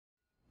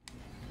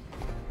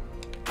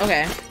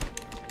Okay.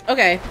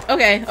 Okay.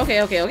 Okay.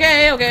 Okay. Okay.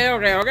 Okay. Okay.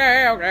 Okay.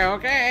 Okay. Okay.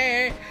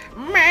 Okay.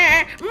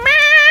 Meh. Meh.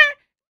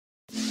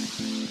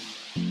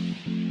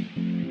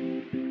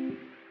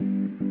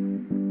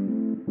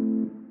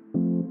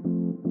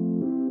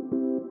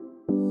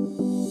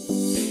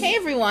 Hey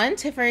everyone,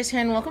 Tiffaries here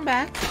and welcome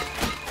back.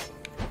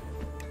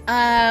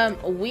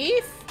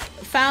 We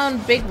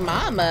found Big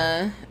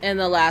Mama in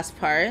the last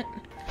part.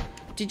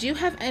 Did you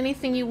have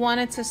anything you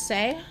wanted to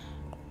say?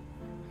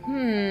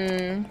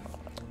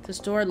 This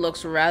door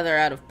looks rather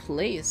out of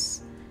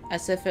place,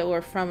 as if it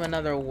were from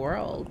another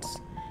world.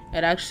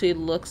 It actually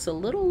looks a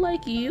little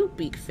like you,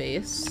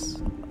 Beakface,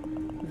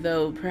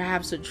 though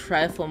perhaps a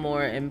trifle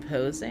more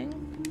imposing.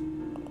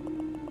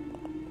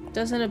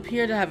 Doesn't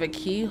appear to have a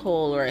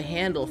keyhole or a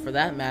handle for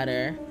that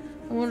matter.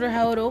 I wonder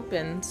how it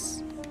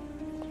opens.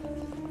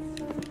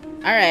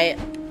 Alright,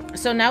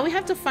 so now we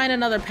have to find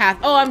another path.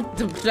 Oh, I'm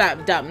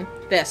dumb.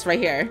 This right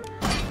here.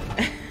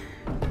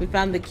 We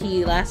found the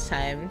key last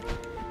time.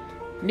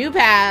 New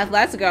path,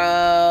 let's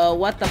go.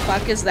 What the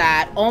fuck is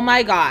that? Oh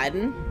my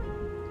god.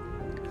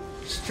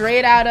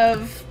 Straight out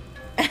of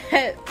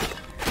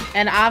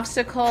an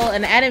obstacle,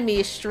 an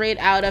enemy straight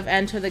out of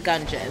Enter the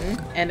Gungeon.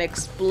 An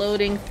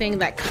exploding thing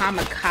that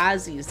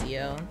kamikazes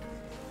you.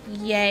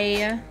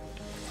 Yay.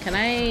 Can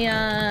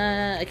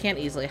I can't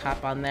easily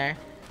hop on there.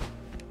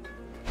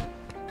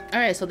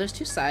 Alright, so there's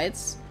two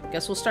sides.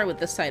 Guess we'll start with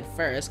this side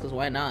first, because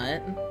why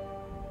not?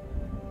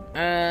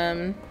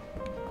 I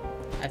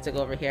have to go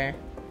over here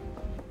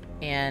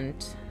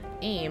and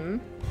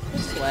aim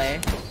this way.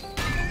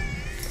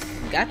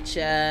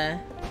 Gotcha.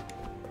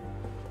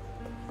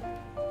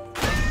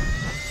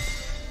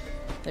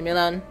 Leave me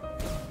alone.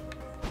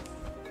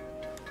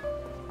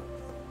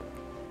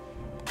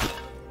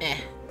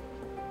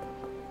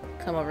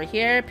 Come over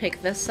here, pick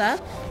this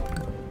up.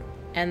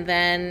 And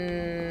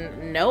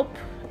then... nope.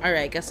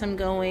 Alright, guess I'm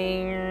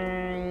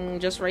going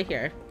just right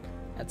here.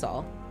 That's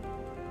all.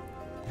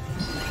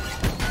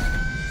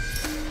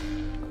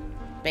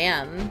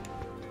 Bam.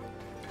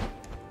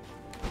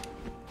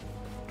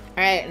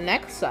 Alright,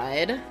 next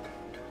side.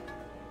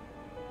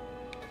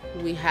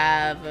 We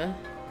have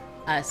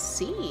a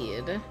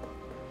seed.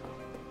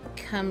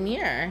 Come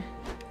here.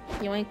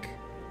 Yoink.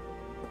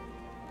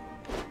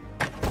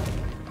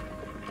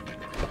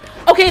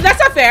 Okay, that's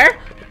not fair!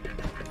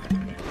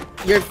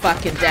 You're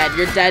fucking dead.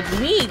 You're dead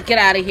meat. Get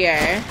out of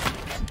here.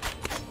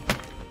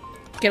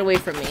 Get away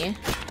from me.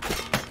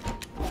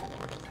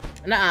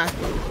 Nuh-uh.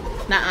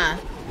 Nuh-uh.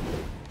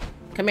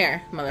 Come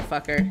here,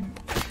 motherfucker.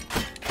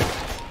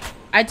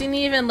 I didn't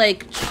even,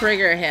 like,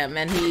 trigger him,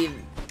 and he...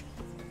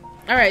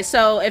 Alright,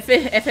 so if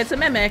it's a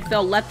mimic,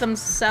 they'll let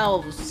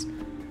themselves...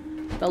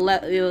 They'll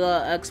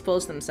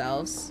expose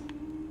themselves.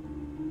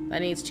 That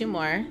needs two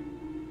more.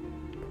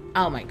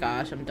 Oh my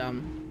gosh, I'm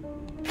dumb.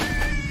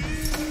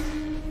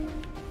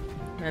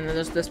 And then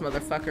there's this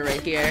motherfucker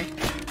right here.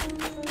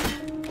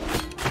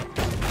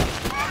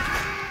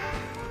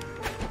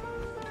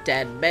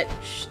 Dead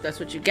bitch. That's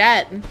what you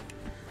get.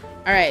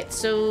 Alright,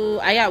 so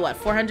I got what,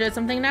 400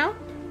 something now?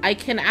 I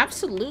can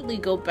absolutely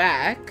go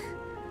back.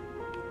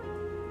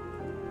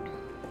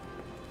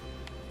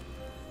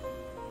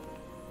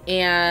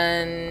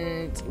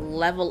 And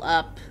level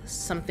up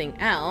something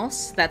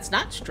else that's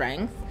not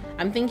strength.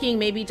 I'm thinking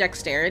maybe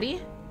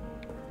dexterity.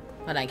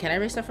 Hold on, can I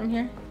erase that from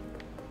here?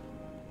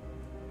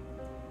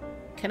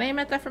 Can I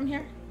emit that from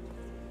here?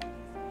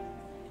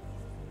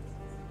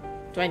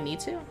 Do I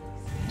need to?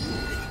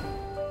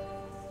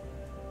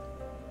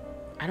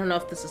 I don't know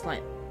if this is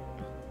like...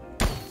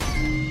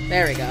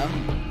 There we go.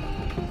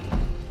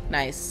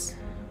 Nice.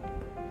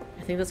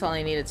 I think that's all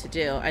I needed to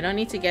do. I don't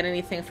need to get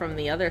anything from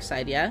the other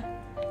side yet.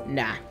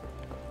 Nah.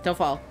 Don't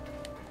fall.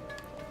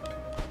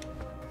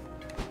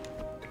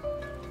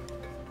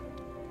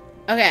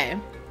 Okay.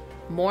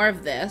 More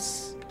of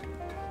this.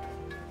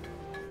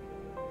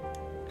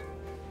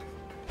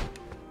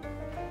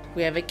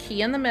 We have a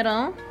key in the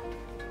middle.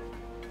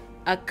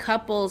 A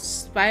couple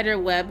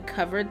spiderweb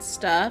covered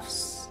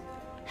stuffs.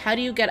 How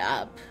do you get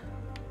up?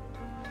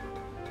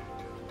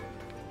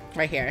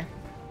 Right here.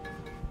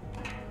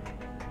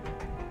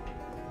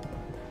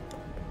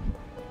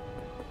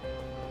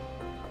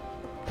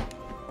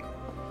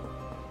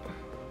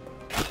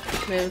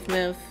 Move,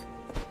 move.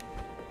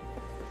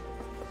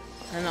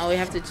 And all we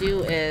have to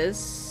do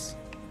is...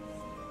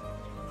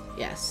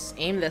 yes,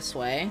 aim this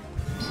way.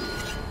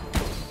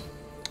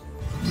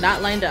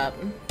 Not lined up.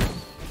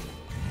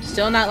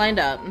 Still not lined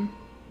up.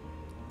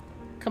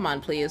 Come on,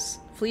 please.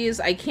 Please,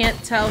 I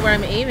can't tell where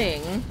I'm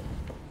aiming.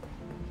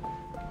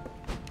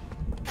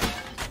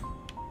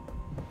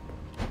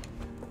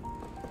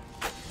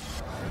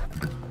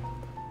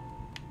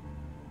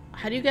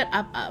 How do you get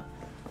up?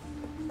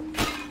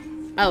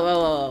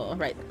 Oh,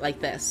 right. Like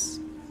this.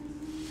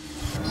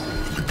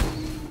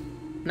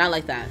 Not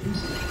like that.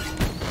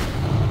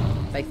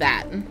 Like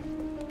that.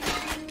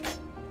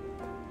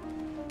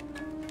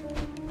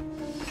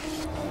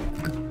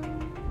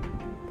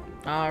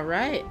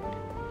 Alright.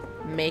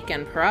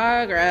 Making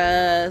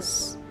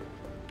progress.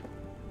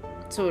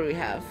 So what do we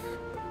have?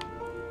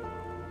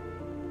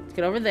 Let's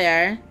get over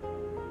there.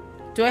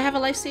 Do I have a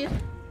life seed?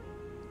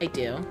 I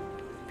do.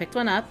 Picked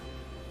one up.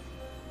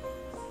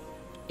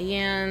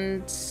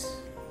 And...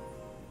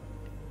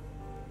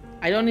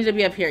 I don't need to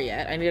be up here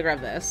yet. I need to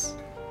grab this.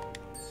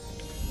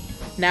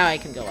 Now I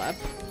can go up.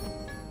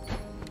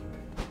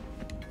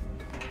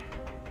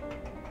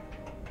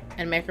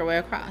 And make our way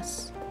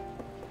across.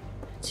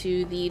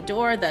 To the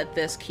door that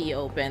this key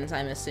opens,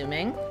 I'm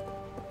assuming.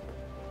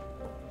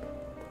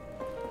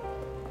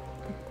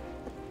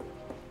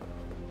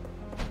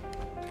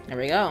 There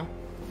we go.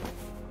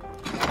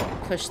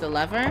 Push the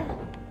lever.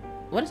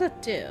 What does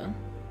that do?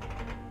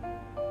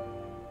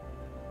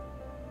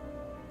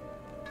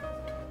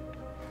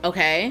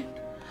 Okay.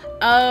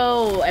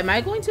 Oh, am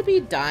I going to be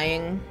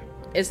dying?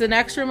 Is the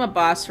next room a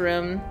boss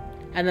room?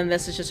 And then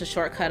this is just a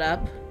shortcut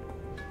up?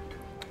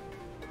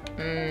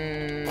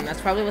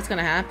 That's probably what's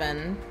gonna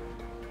happen.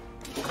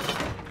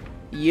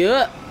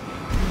 Yup.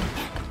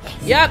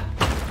 Yep.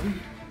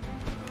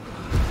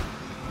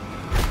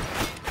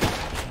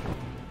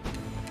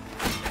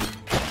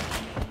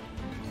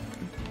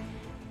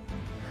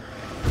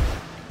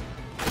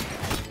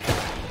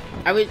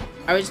 Are we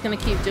just gonna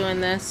keep doing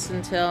this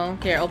until...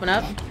 Here, open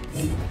up.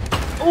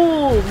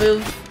 Ooh,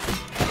 move.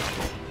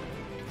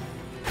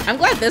 I'm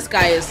glad this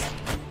guy is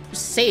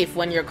safe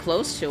when you're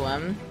close to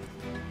him.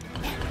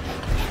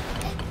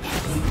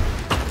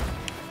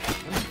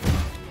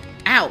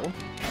 Ow.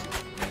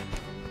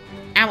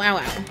 Ow, ow,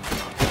 ow.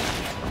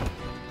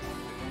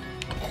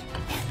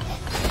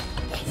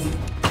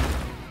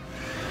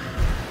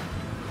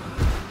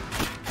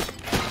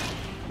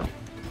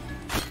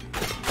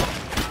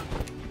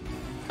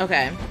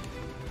 Okay.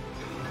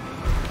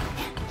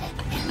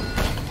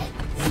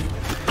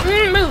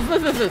 Move,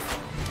 move, move, move.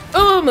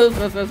 Oh, move,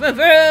 move, move, move,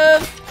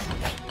 move.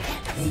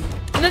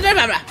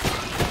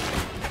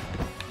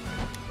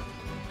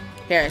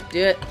 Here, do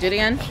it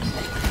again.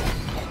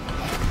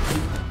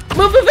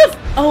 Move, move, move.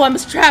 Oh, I'm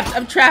trapped.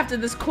 I'm trapped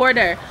in this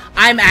corner.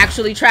 I'm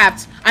actually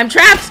trapped. I'm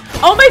trapped.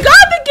 Oh my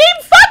god, the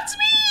game fucked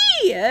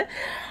me.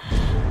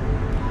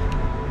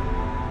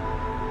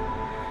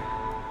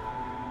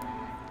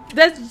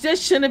 That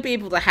just shouldn't be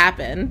able to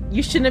happen.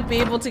 You shouldn't be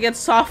able to get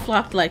soft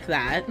locked like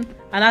that.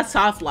 Not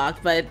soft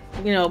locked, but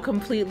you know,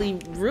 completely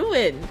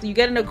ruined. You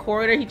get in a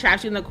corner, he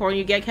traps you in the corner,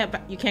 you can't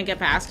get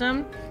past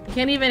him. You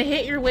can't even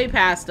hit your way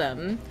past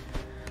him.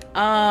 Oh,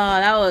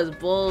 that was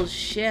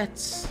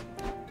bullshit.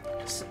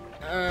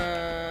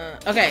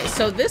 Okay,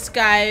 so this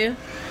guy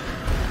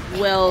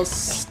will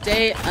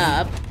stay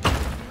up.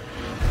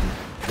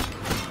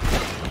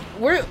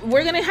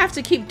 We're gonna have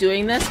to keep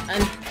doing this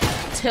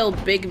until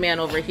Big Man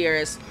over here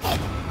is...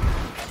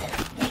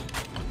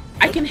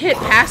 I can hit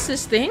past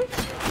this thing?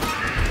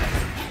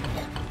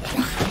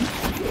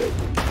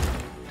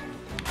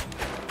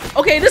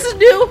 Okay, this is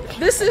new!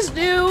 This is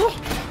new!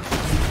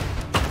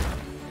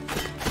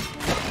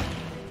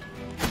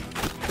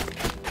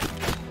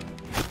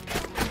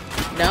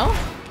 No?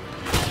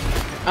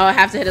 Oh, I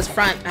have to hit his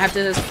front. I have to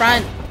hit his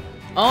front.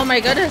 Oh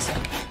my goodness.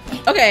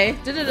 Okay.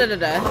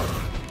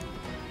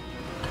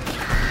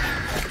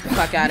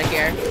 Fuck out of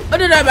here. Oh,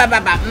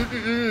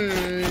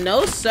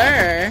 no,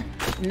 sir.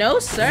 No,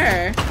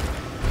 sir.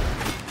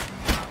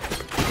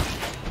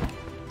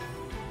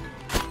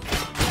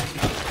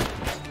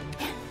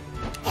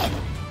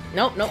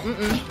 Nope, nope,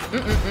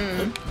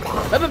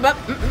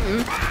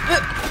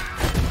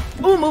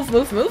 Ooh,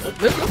 move.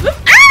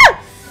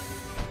 Ah!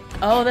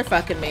 Oh, they're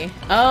fucking me.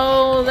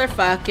 Oh, they're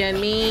fucking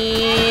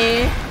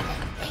me.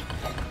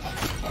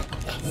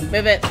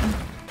 Move it.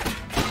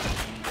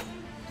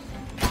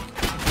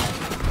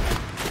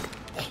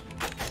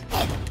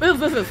 Move.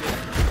 Move it.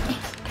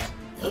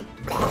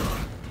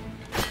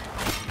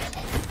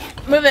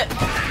 Move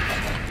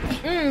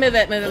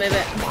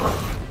it.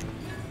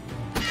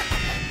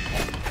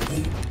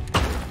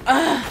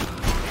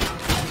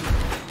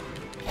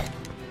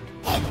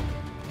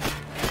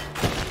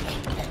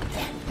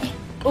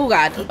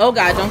 Oh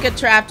god, don't get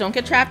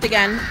trapped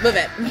again. Move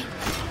it.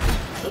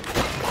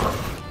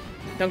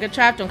 Don't get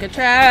trapped.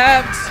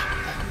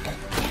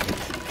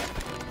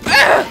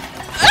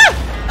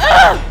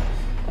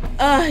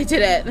 Oh, I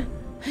did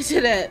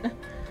it.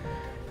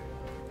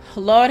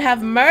 Lord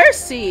have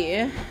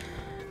mercy.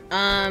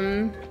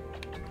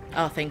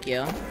 Oh, thank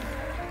you.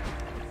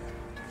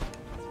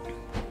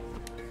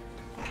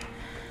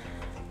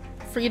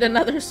 Freed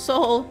another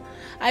soul.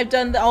 I've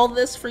done all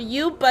this for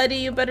you, buddy.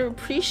 You better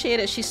appreciate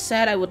it. She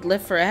said I would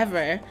live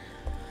forever.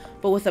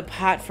 But with a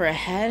pot for a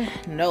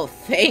head? No,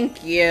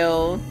 thank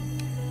you.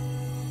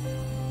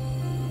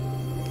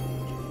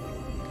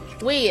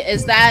 Wait,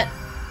 is that...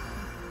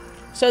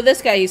 So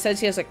this guy, he says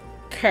he has a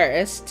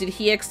curse. Did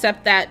he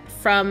accept that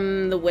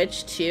from the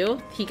witch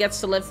too? He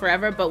gets to live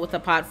forever, but with a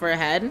pot for a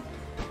head?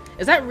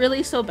 Is that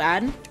really so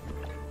bad?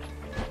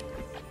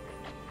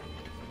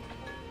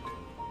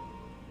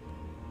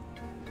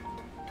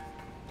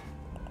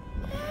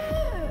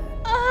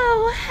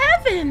 Oh,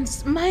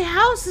 heavens! My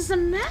house is a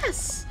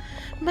mess.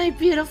 My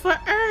beautiful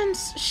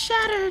urns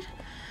shattered.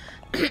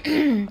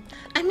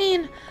 I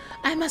mean,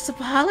 I must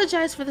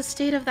apologize for the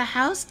state of the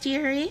house,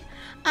 dearie.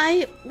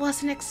 I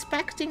wasn't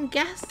expecting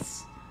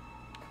guests.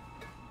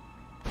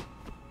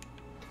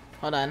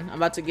 Hold on, I'm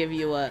about to give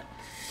you a...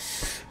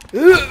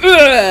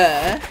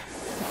 There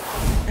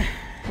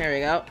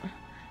we go.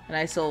 A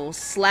nice little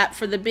slap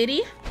for the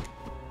biddy.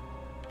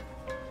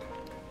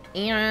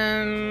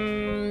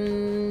 And...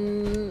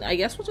 I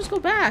guess we'll just go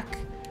back.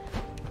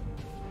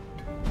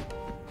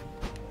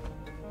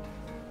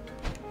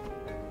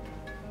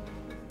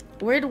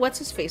 Where'd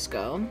what's-his-face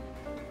go?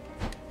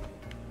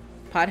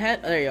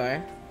 Pothead? Oh, there you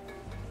are.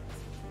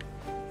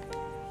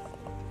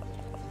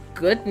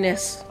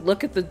 Goodness,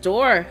 look at the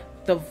door.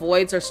 The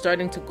voids are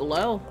starting to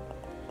glow.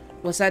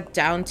 Was that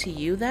down to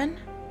you then?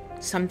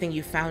 Something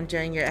you found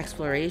during your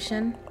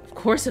exploration? Of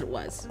course it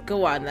was.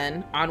 Go on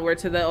then. Onward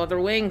to the other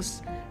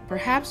wings.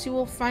 Perhaps you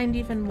will find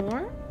even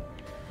more?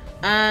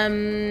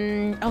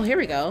 Oh, here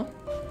we go.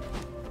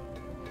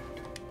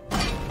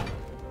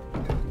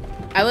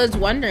 I was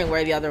wondering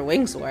where the other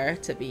wings were,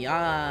 to be honest.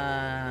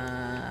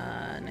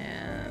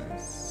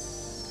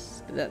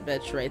 That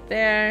bitch right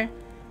there.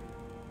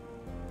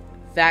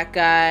 That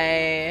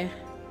guy.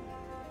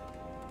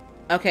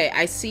 Okay,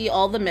 I see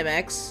all the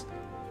mimics.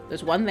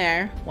 There's one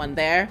there,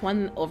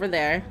 one over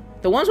there.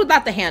 The ones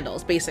without the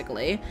handles,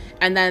 basically.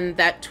 And then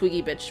that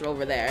twiggy bitch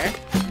over there.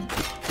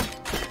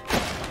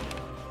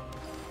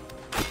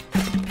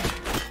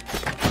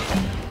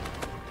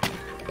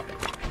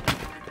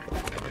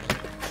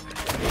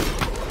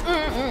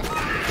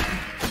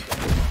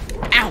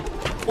 Ow!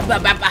 Oh,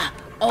 baba!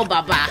 Oh,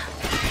 baba!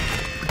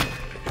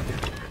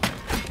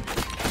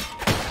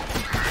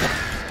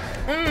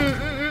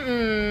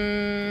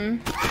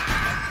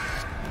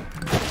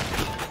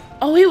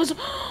 Oh,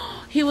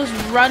 he was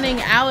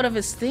running out of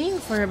his thing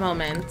for a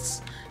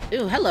moment.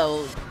 Ooh,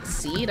 hello,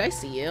 Seed. I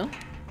see you.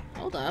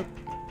 Hold up.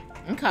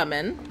 I'm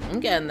coming. I'm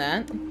getting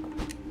that.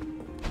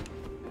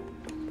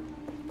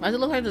 Why does it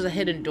look like there's a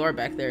hidden door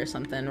back there or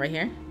something? Right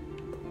here?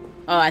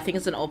 Oh, I think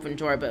it's an open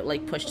door, but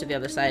like pushed to the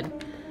other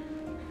side.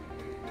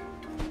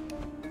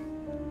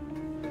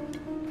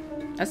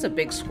 That's a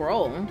big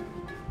scroll.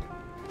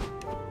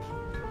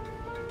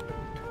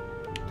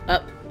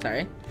 Oh,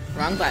 sorry.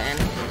 Wrong button.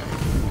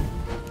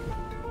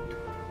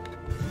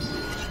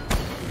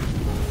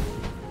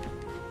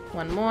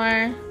 One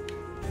more.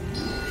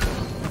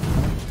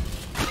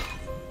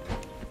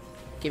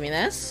 Give me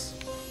this.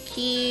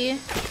 Key.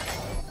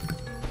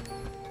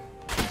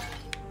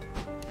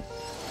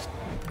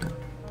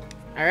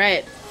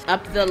 Alright.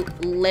 Up the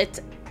lit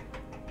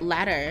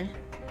ladder.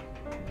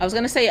 I was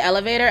gonna say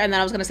elevator, and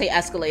then I was gonna say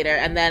escalator,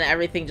 and then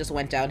everything just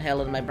went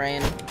downhill in my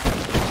brain.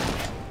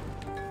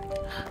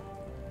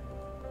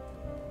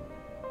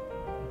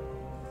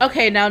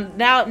 Okay,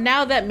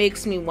 now that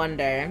makes me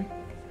wonder.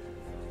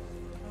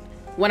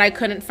 When I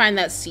couldn't find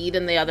that seed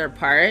in the other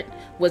part,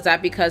 was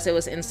that because it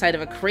was inside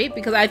of a crate?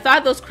 Because I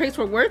thought those crates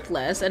were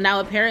worthless, and now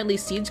apparently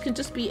seeds can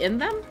just be in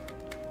them?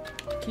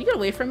 Can you get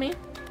away from me?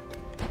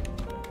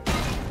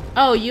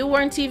 Oh, you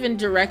weren't even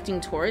directing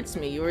towards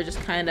me. You were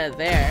just kind of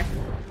there.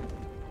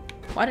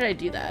 Why did I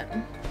do that?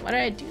 Why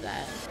did I do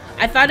that?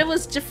 I thought it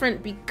was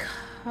different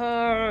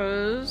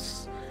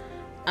because...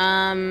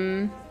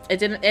 It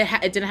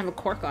didn't have a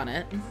cork on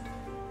it.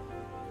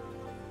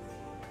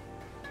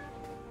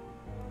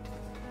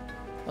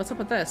 What's up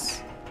with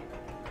this?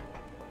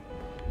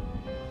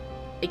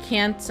 I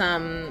can't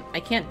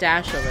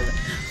dash over the...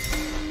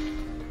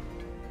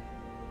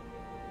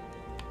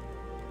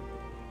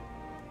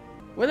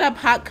 Where'd that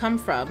pot come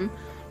from?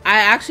 I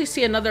actually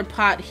see another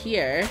pot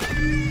here.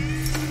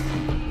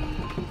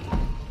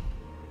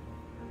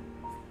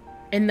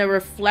 In the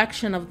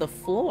reflection of the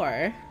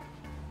floor.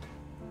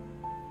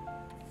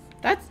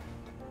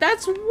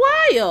 That's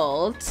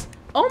wild.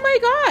 Oh my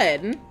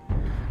god.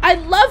 I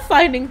love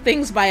finding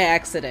things by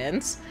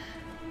accident.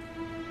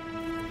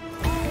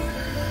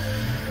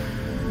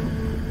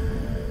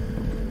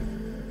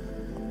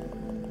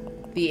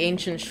 The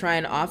ancient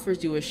shrine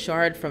offers you a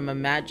shard from a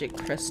magic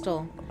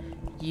crystal.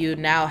 You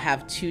now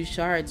have 2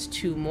 shards.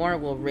 2 more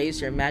will raise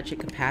your magic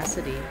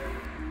capacity.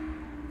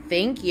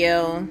 Thank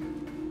you.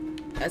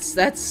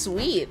 That's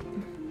sweet.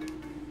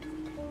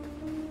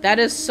 That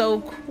is so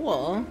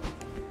cool.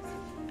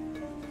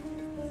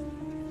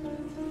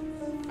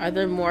 Are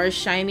there more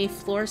shiny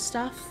floor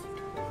stuff?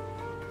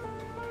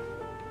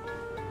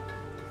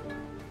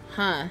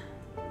 Huh.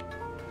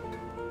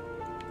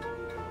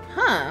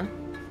 Huh.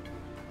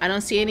 I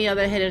don't see any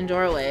other hidden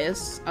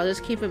doorways. I'll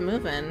just keep it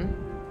moving.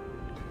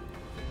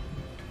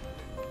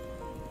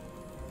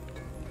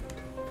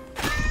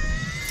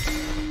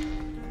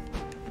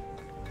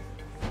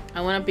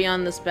 I want to be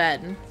on this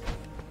bed.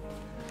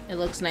 It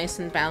looks nice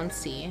and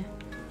bouncy.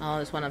 Oh,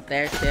 there's one up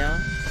there too.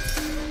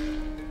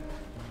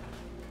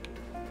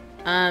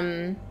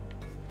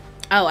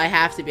 Oh, I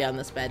have to be on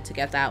this bed to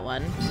get that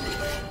one.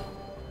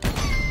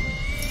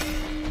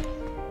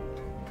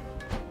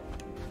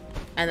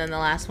 And then the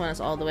last one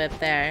is all the way up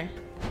there.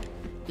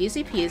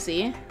 Easy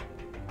peasy.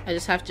 I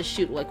just have to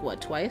shoot, like,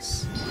 what,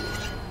 twice?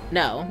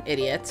 No,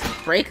 idiot.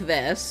 Break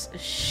this.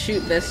 Shoot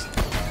this.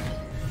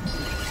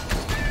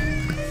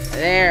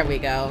 There we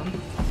go.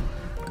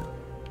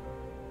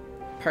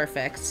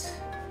 Perfect.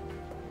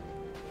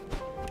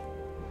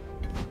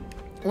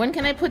 When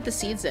can I put the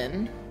seeds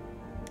in?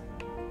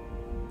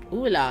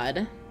 Ooh,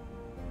 lord.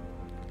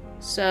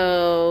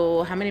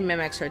 So, how many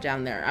mimics are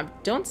down there? I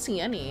don't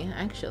see any,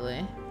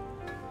 actually.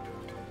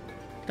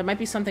 There might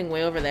be something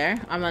way over there.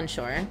 I'm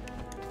unsure.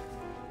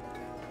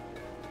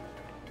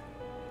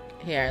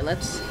 Here,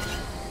 let's...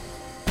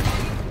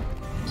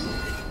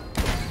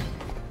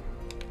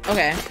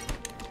 Okay.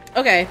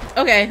 Okay,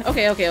 okay,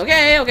 okay, okay,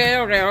 okay, okay,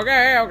 okay,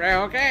 okay, okay,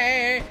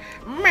 okay.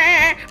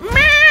 Meh,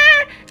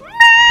 meh,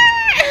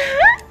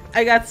 meh.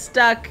 I got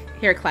stuck.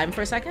 Here, climb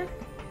for a second.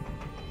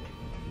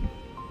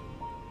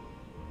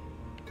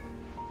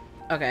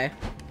 Okay.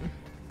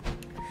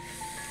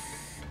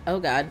 Oh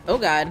god. Oh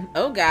god.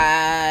 Oh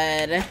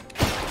god.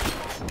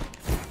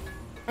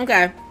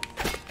 Okay.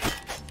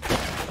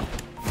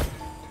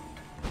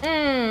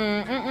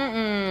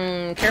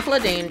 Careful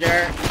of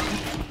danger.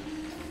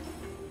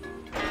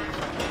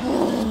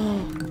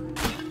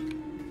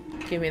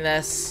 Give me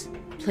this.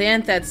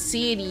 Plant that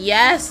seed.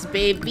 Yes,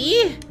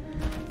 baby.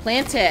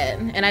 Plant it.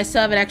 And I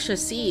still have an extra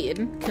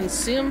seed.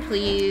 Consume,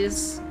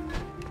 please.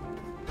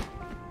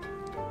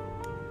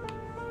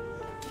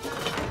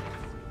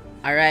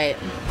 Alright.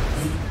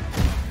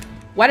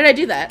 Why did I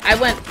do that? I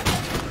went...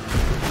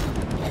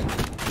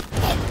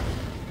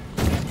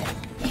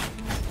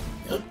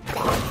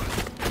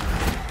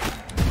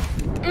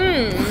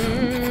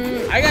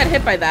 I got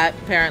hit by that,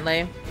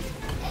 apparently.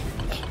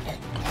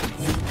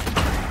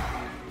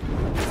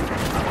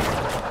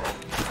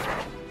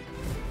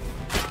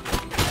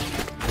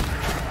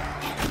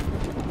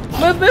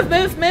 Move, move,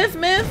 move, move,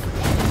 move!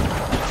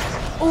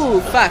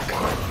 Ooh, fuck.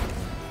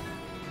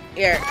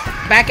 Here,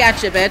 back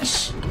at you,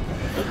 bitch.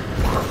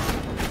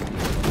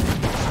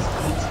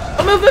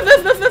 Oh, move, move,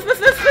 move, move, move, move,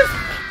 move,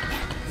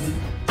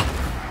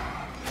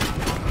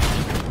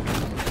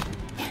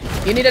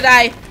 move! You need to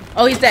die.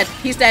 Oh, he's dead.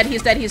 He's dead.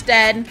 He's dead. He's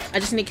dead. I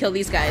just need to kill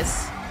these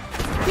guys.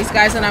 These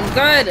guys, and I'm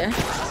good.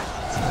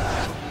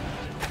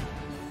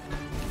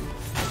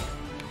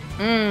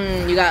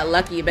 You got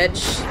lucky,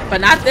 bitch.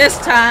 But not this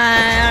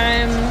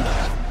time.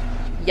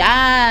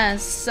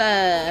 Yes.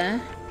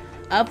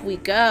 Up we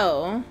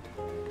go.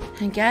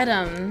 And get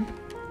him.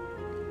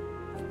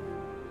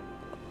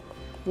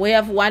 We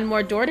have one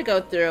more door to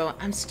go through.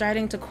 I'm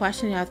starting to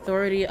question the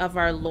authority of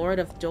our Lord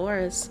of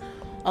Doors.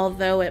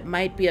 Although it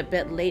might be a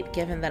bit late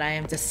given that I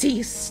am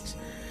deceased.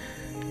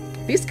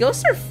 These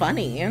ghosts are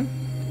funny.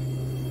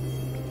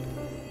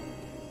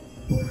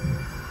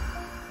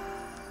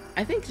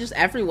 I think just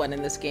everyone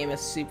in this game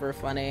is super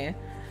funny.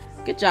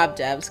 Good job,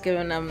 devs.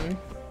 Giving them...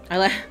 I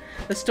like...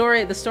 The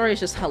story is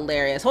just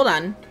hilarious. Hold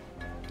on.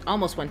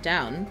 Almost went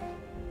down.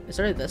 Is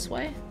it this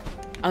way?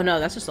 Oh no,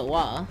 that's just a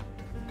wall.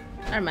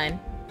 Never mind.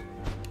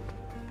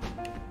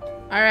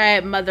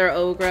 Alright, Mother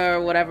Ogre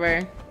or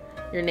whatever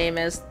your name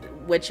is.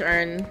 Witch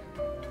urn.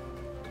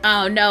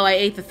 Oh no, I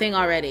ate the thing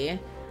already.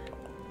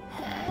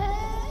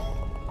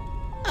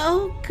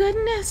 Oh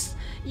goodness,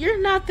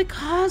 you're not the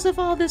cause of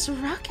all this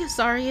ruckus,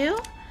 are you?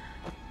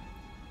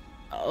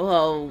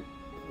 Oh,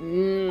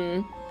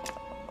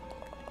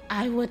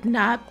 I would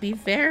not be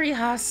very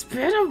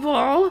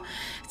hospitable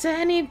to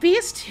any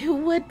beast who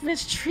would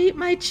mistreat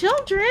my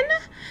children.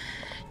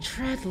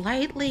 Tread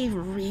lightly,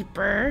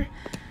 Reaper.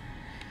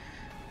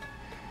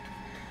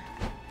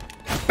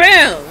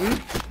 Boom!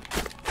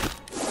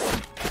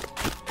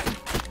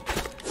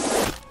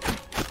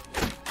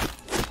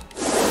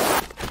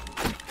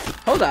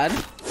 Hold on.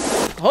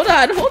 Hold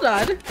on, hold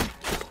on.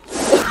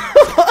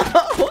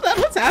 Hold on,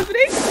 what's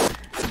happening?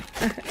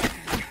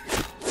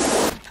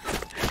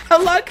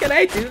 How long can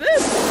I do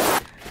this?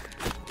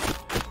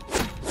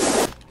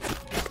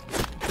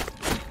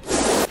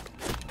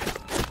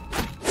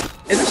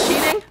 Is this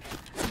cheating?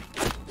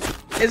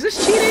 Is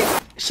this cheating?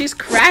 She's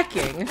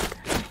cracking.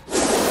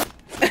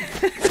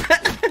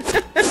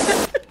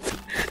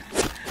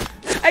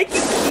 I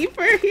can keep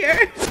her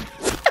here.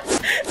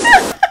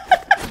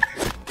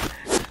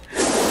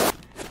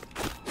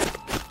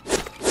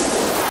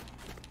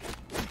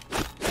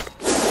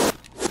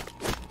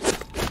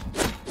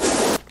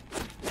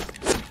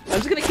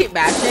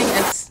 Bashing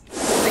and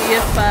see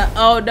if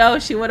oh no,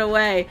 she went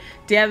away.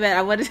 Damn it,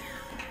 I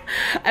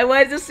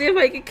wanted to see if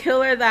I could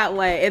kill her that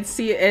way and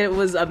see. It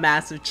was a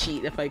massive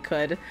cheat if I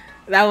could.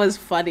 That was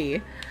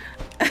funny.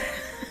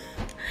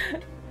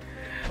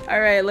 All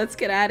right, let's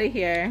get out of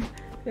here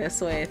this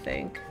way. I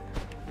think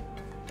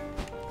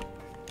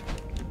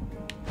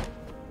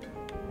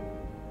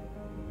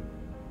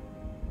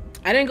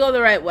I didn't go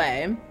the right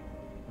way,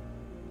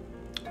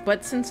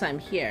 but since I'm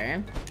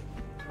here,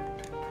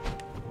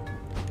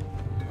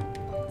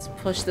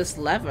 push this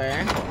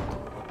lever.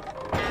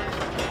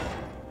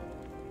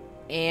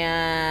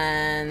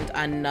 And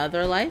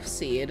another life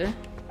seed.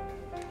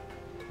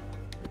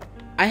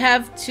 I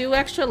have 2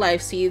 extra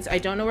life seeds. I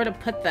don't know where to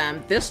put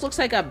them. This looks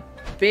like a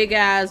big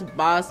ass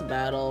boss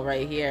battle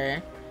right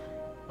here.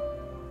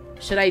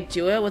 Should I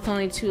do it with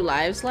only 2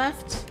 lives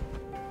left?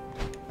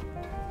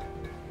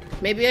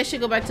 Maybe I should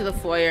go back to the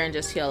foyer and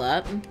just heal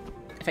up.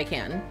 If I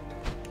can.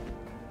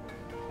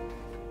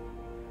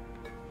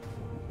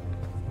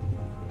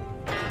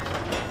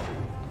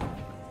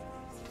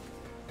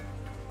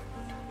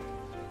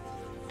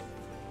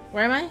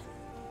 Where am I?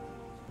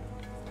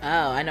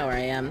 Oh, I know where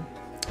I am.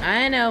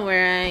 I know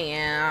where I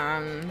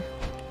am.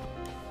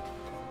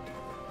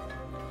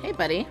 Hey,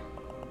 buddy.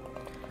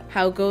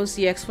 How goes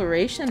the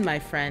exploration, my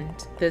friend?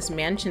 This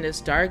mansion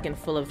is dark and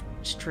full of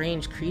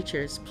strange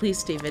creatures. Please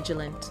stay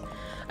vigilant.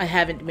 I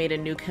haven't made a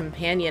new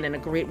companion in a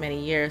great many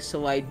years,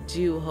 so I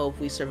do hope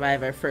we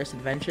survive our first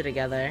adventure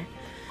together.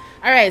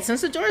 Alright,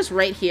 since the door is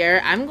right here,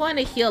 I'm going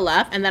to heal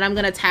up, and then I'm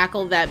going to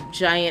tackle that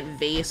giant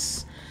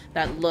vase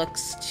that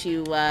looks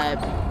to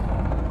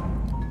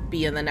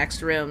be in the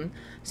next room.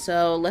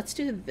 So let's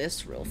do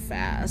this real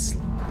fast.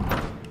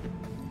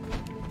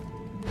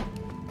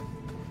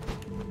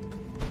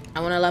 I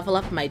want to level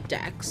up my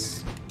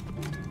dex.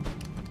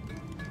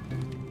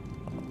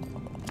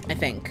 I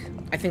think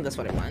that's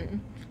what I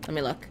want. Let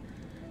me look.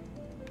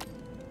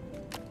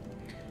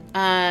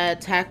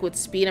 Attack with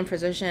speed and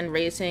precision.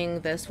 Raising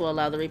this will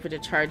allow the Reaper to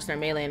charge their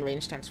melee and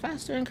range attacks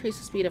faster. Increase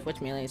the speed of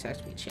which melee attacks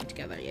will be chained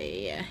together.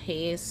 Yeah.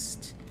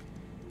 Haste.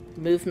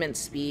 Movement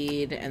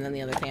speed. And then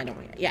the other thing I don't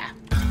want to... Yeah.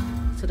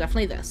 So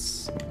definitely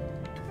this.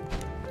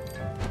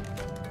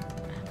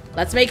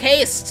 Let's make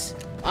haste!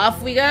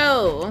 Off we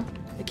go!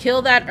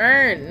 Kill that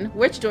urn!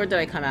 Which door did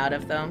I come out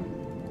of, though?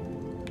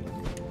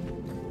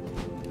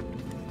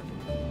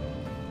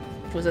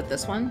 Was it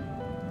this one?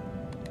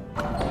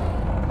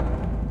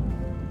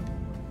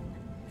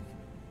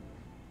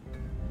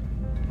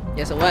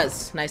 Yes, it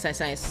was. Nice, nice,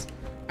 nice.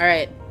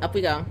 Alright, up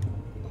we go.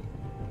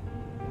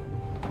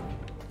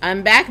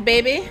 I'm back,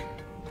 baby!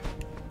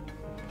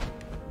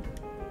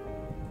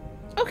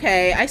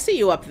 Okay, I see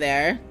you up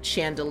there,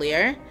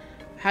 chandelier.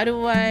 How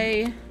do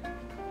I...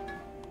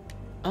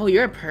 Oh,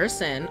 you're a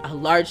person. A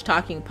large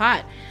talking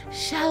pot.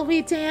 Shall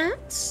we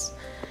dance?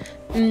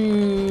 No!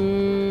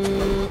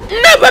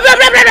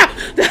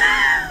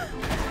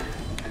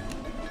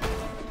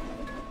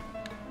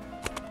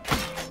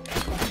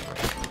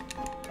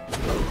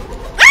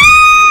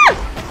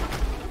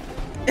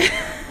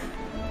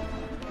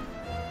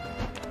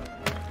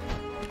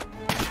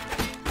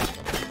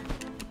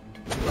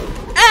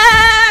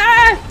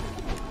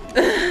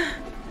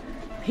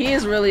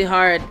 He's really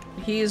hard.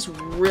 He's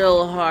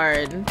real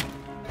hard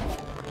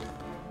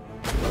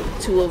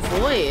to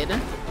avoid.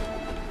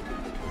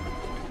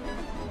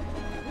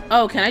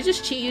 Oh, can I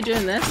just cheat you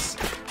doing this?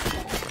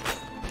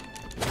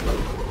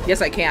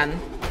 Yes, I can.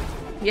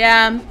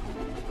 Yeah.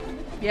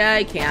 Yeah,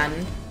 I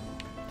can.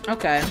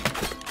 Okay.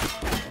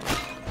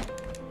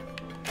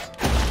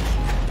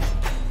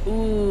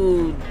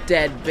 Ooh,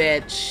 dead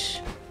bitch.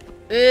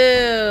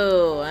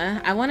 Ooh.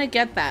 I want to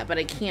get that, but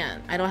I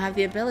can't. I don't have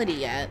the ability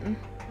yet.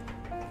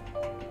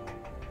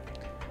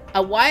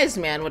 A wise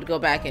man would go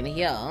back and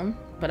heal,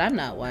 but I'm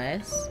not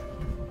wise.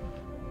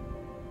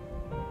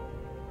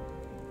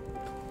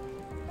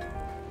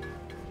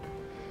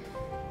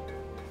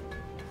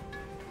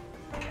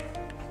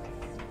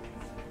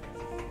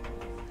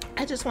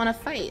 I just want to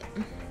fight.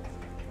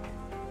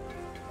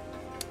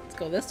 Let's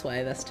go this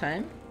way this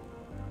time.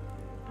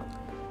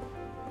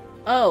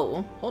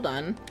 Oh, hold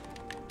on.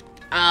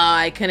 Ah,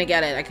 I couldn't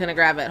get it. I couldn't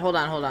grab it. Hold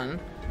on, hold on.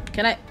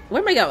 Can I?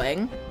 Where am I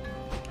going?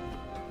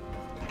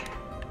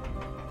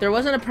 There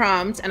wasn't a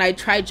prompt, and I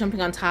tried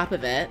jumping on top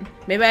of it.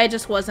 Maybe I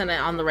just wasn't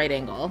on the right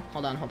angle.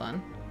 Hold on, hold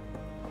on.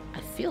 I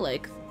feel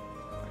like...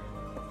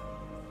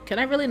 Can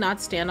I really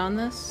not stand on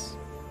this?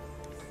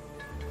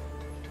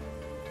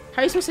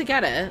 How are you supposed to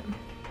get it?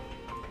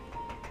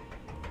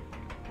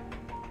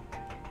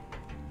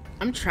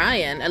 I'm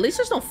trying. At least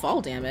there's no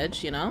fall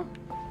damage, you know?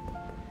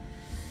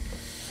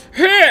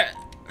 I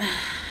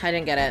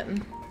didn't get it.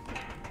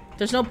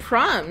 There's no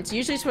prompt.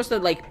 Usually you're supposed to,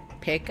 like,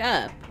 pick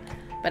up.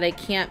 But I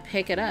can't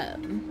pick it up.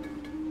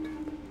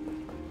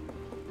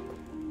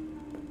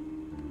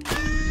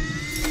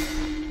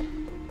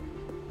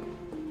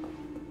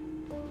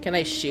 Can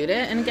I shoot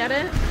it and get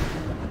it?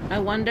 I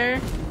wonder.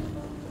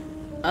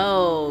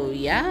 Oh,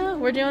 yeah?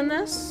 We're doing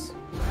this?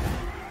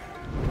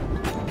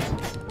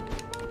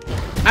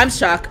 I'm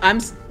shocked.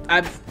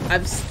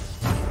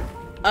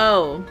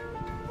 Oh.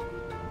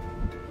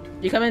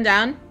 You coming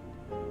down?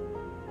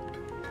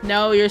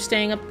 No, you're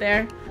staying up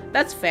there?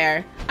 That's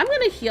fair. I'm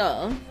gonna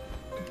heal.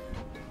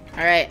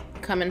 Alright,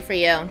 coming for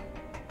you.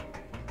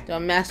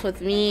 Don't mess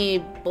with me,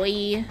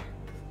 boy.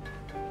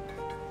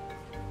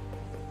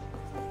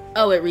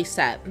 Oh, it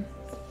reset.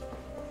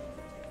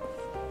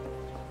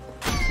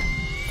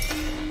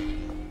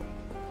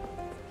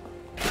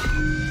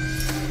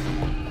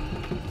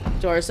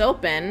 Door's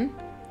open.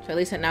 So at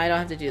least now I don't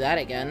have to do that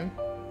again.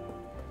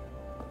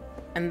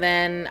 And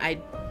then I...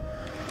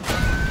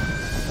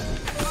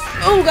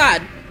 Oh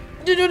god!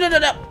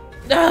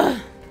 No.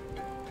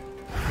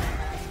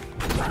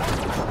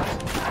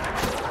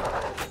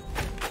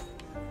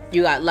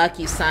 You got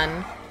lucky,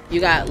 son.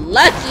 You got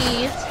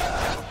lucky!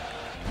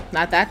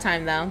 Not that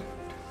time, though.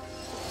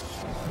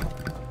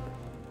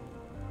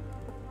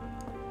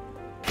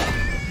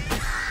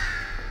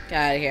 Get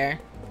out of here.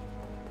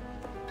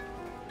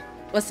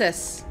 What's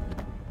this?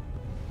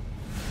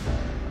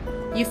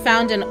 You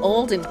found an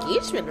old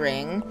engagement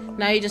ring.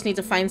 Now you just need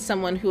to find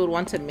someone who would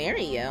want to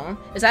marry you.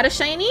 Is that a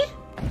shiny?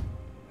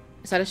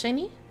 Is that a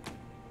shiny?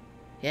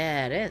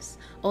 Yeah, it is.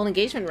 Old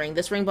engagement ring.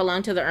 This ring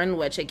belonged to the Urn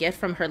Witch, a gift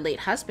from her late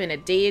husband.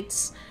 It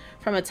dates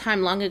from a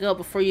time long ago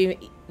before you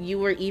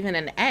were even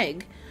an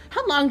egg.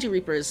 How long do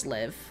Reapers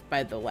live,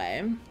 by the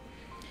way?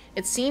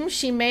 It seems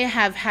she may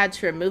have had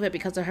to remove it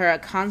because of her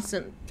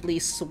constantly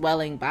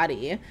swelling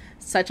body.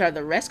 Such are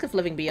the risks of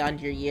living beyond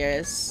your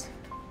years.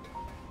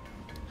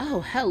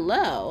 Oh,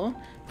 hello.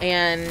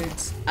 And,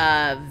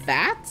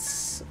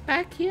 that's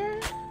back here?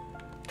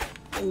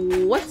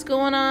 What's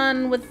going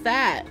on with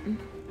that?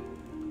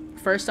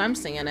 First I'm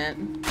seeing it.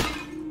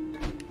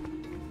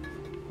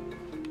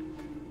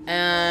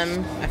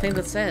 I think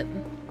that's it.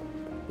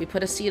 We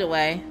put a seed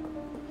away.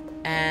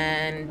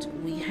 And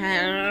we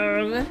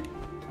have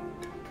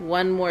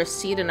one more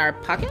seed in our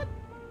pocket?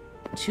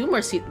 2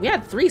 more seeds. We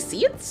had 3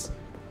 seeds?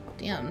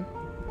 Damn.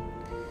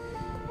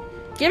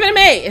 Give it to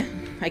me!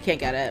 I can't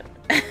get it.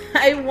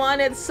 I want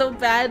it so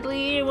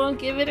badly. It won't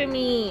give it to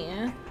me.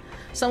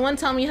 Someone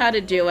tell me how to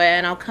do it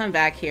and I'll come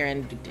back here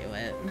and do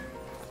it.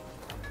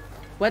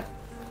 What?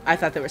 I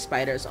thought they were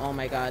spiders. Oh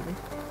my god.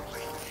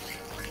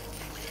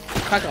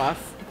 Fuck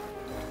off.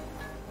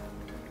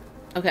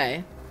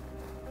 Okay.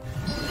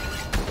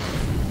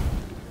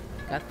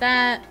 Got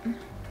that.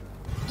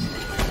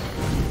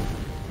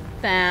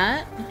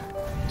 That.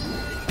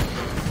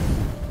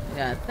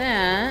 Got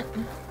that.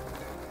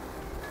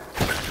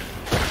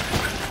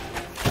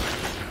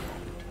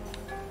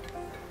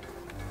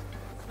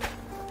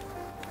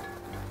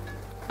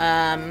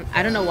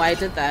 I don't know why I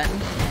did that.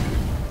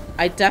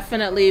 I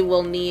definitely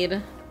will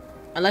need,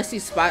 unless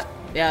these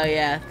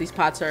yeah, these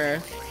pots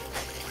are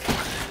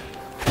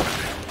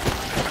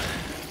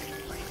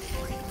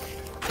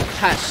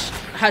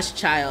hush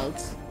child.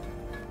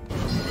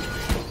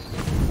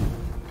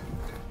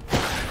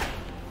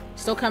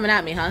 Still coming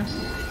at me, huh?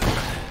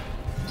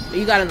 But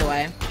you got in the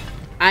way.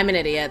 I'm an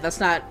idiot. That's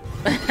not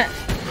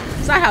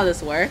that's not how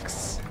this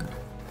works.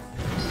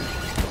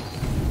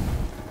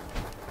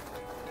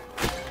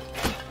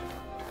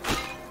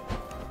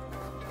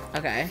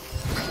 Okay.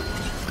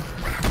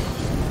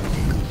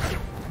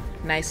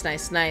 Nice,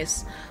 nice,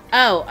 nice.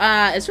 Oh,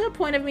 is there a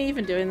point of me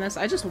even doing this?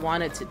 I just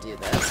wanted to do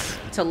this.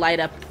 To light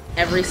up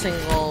every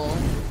single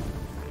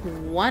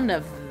one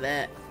of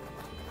the...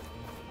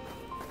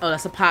 Oh,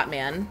 that's a pot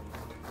man.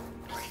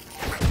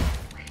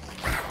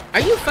 Are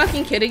you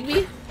fucking kidding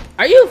me?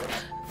 Are you...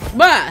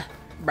 Bruh.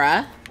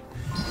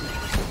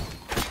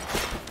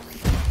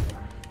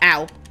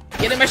 Ow.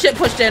 Getting my shit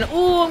pushed in.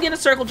 Ooh, I'm getting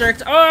circle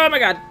jerked. Oh my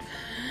god.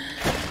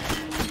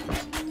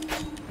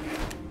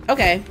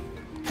 Okay.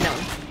 No.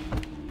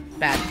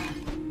 Bad.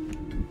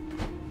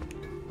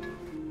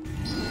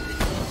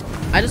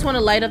 I just want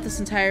to light up this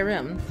entire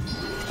room.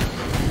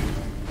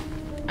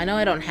 I know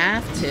I don't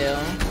have to.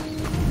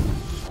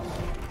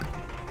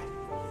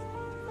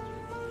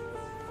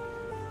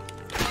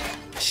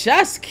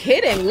 Just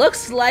kidding.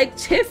 Looks like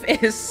Tiff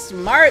is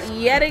smart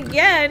yet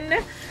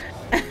again.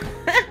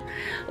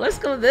 Let's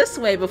go this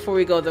way before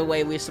we go the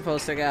way we're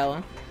supposed to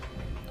go.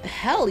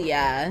 Hell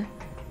yeah.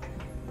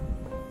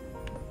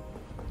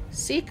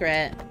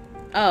 Secret.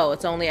 Oh,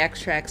 it's only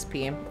extra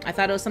XP. I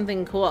thought it was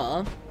something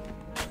cool.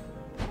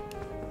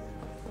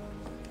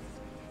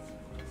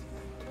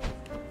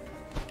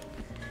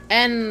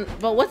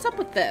 But what's up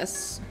with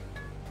this?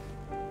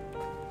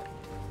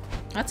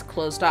 That's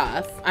closed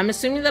off. I'm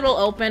assuming that'll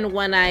open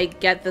when I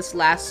get this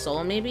last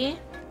soul, maybe?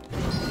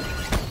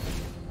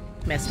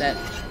 Missed it.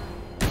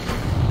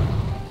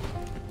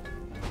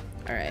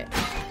 Alright.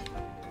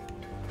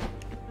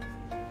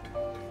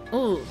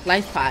 Ooh,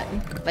 life pot.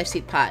 Life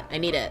seed pot. I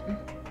need it.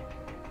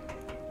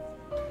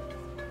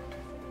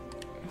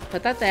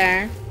 Put that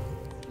there.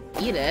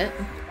 Eat it.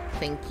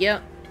 Thank you.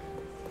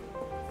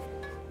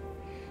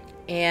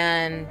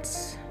 And...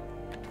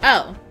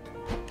 Oh.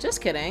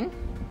 Just kidding.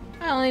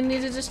 I only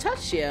need to just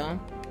touch you.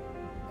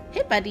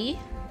 Hey, buddy.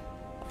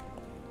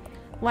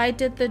 Why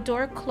did the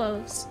door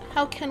close?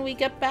 How can we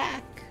get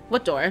back?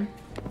 What door?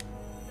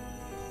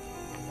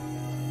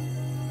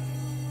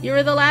 You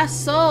were the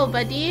last soul,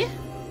 buddy.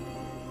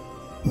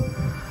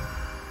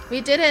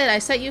 We did it. I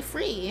set you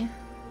free.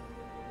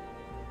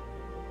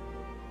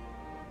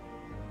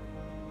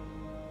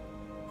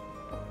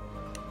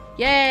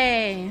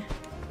 Yay.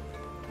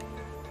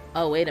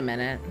 Oh, wait a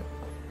minute.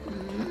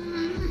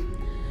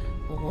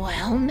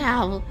 Well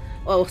now,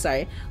 oh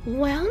sorry.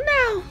 Well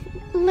now,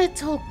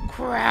 little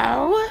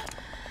crow,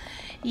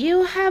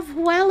 you have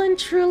well and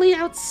truly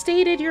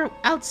outstayed your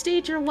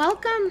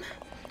welcome.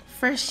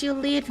 First you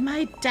lead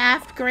my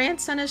daft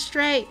grandson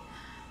astray.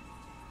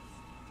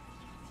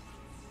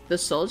 The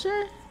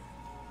soldier?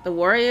 The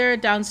warrior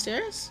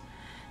downstairs?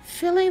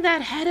 Filling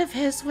that head of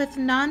his with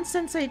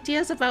nonsense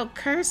ideas about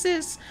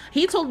curses.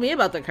 He told me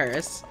about the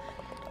curse.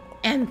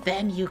 And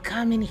then you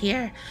come in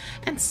here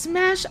and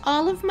smash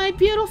all of my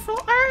beautiful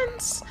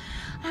urns.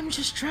 I'm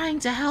just trying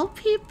to help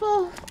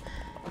people.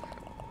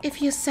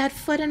 If you set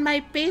foot in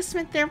my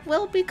basement, there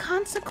will be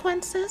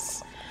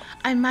consequences.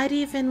 I might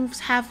even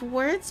have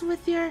words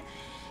with your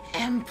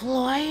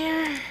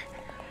employer.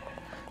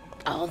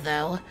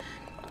 Although,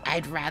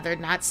 I'd rather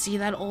not see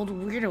that old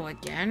weirdo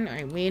again.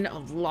 I mean, a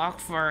lock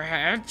for her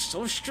head.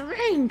 So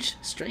strange.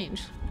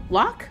 Strange.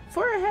 Lock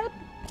for her head?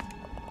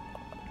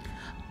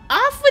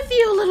 Off with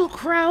you, little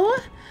crow.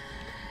 Look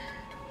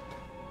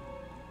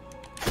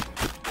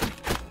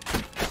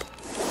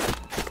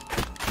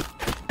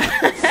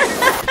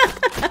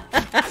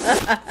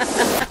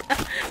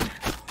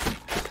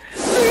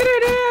at her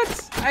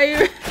dance.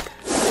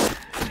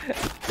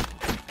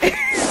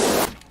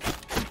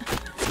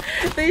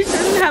 They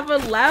shouldn't have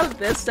allowed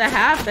this to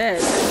happen.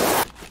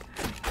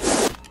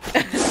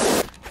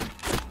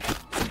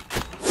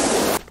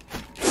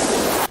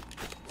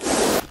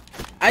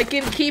 I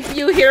can keep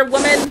you here,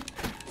 woman.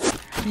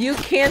 You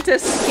can't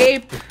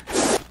escape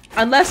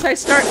unless I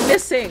start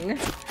missing.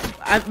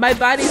 My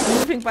body's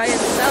moving by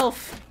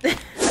itself.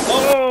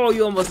 Oh,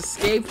 you almost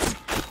escaped.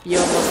 You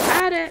almost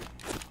had it.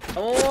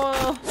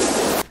 Oh.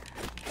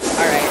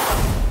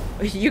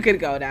 Alright. You could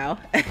go now.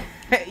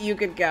 You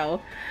could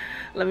go.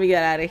 Let me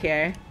get out of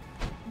here.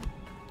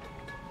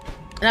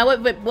 Now,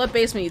 what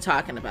basement are you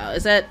talking about?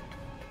 Is that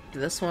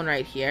this one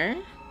right here?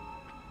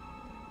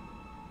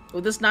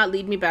 Will this not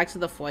lead me back to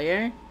the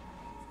foyer?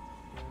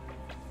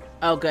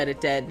 Oh, good, it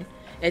did.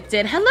 It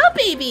did. Hello,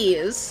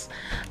 babies!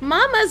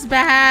 Mama's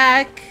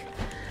back!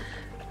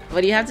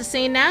 What do you have to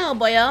say now,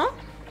 boyo?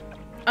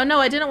 Oh, no,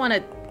 I didn't want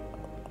to...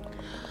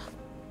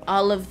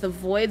 All of the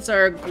voids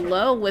are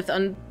aglow with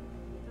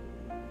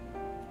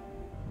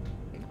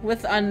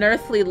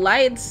unearthly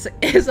lights.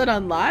 Is it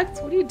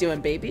unlocked? What are you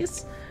doing,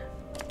 babies?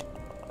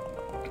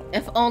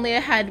 If only I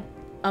had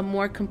a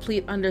more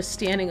complete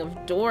understanding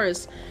of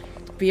doors.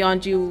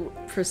 Beyond you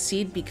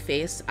proceed, Beak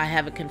Face, I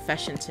have a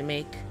confession to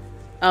make.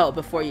 Oh,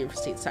 before you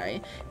proceed,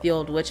 sorry. The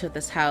old witch of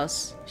this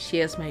house, she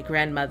is my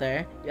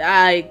grandmother.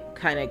 I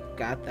kind of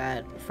got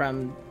that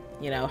from,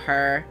 you know,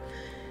 her.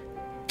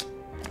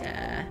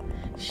 Yeah.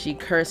 She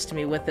cursed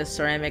me with a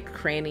ceramic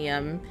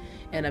cranium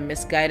in a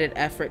misguided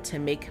effort to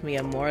make me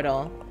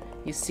immortal.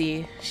 You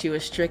see, she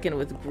was stricken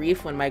with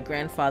grief when my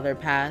grandfather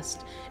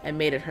passed and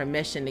made it her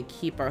mission to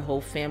keep our whole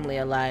family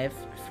alive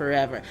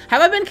forever.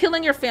 Have I been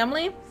killing your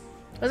family?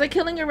 Was I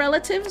killing your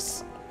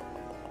relatives?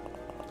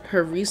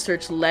 Her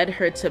research led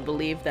her to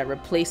believe that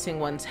replacing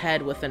one's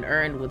head with an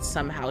urn would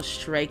somehow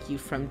strike you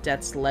from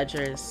death's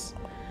ledgers.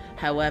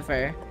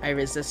 However, I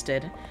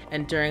resisted,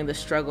 and during the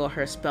struggle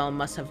her spell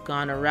must have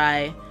gone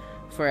awry,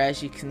 for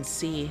as you can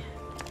see,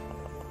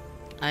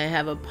 I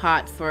have a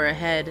pot for a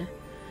head.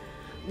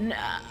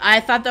 I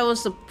thought that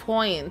was the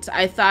point.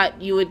 I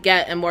thought you would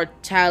get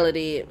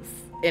immortality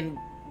in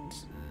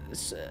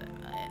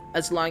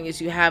as long as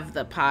you have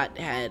the pot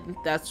head.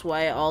 That's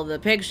why all the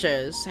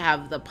pictures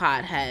have the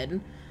pot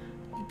head.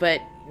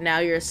 But now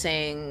you're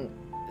saying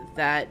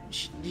that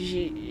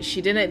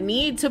she didn't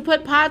need to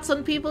put pots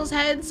on people's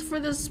heads for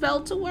the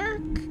spell to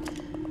work?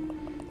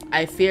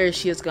 I fear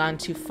she has gone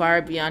too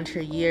far beyond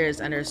her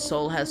years and her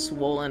soul has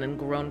swollen and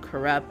grown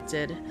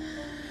corrupted.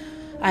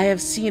 I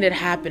have seen it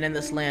happen in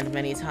this land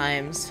many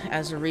times.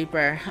 As a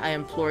Reaper, I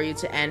implore you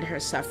to end her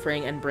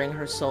suffering and bring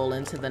her soul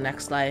into the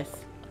next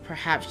life.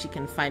 Perhaps she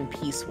can find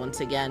peace once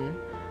again.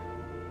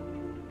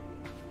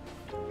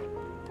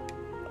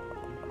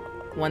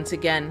 Once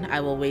again,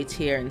 I will wait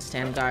here and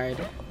stand guard.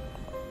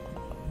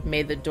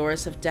 May the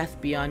doors of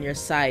death be on your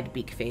side,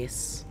 Beak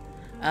Face.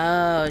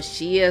 Oh,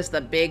 she is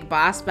the big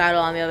boss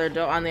battle on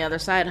the other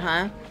side,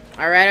 huh?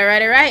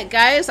 Alright,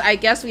 guys. I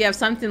guess we have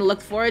something to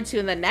look forward to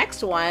in the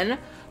next one.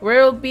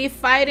 We'll be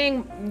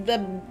fighting the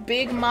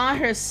Big Ma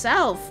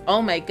herself.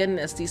 Oh my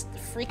goodness, these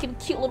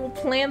freaking cute little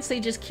plants, they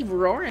just keep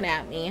roaring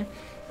at me.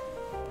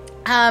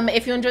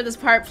 If you enjoyed this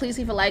part, please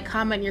leave a like,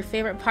 comment your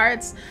favorite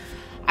parts.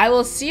 I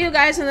will see you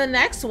guys in the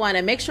next one,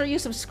 and make sure you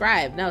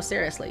subscribe. No,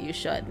 seriously, you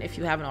should if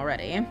you haven't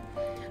already.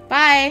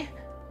 Bye!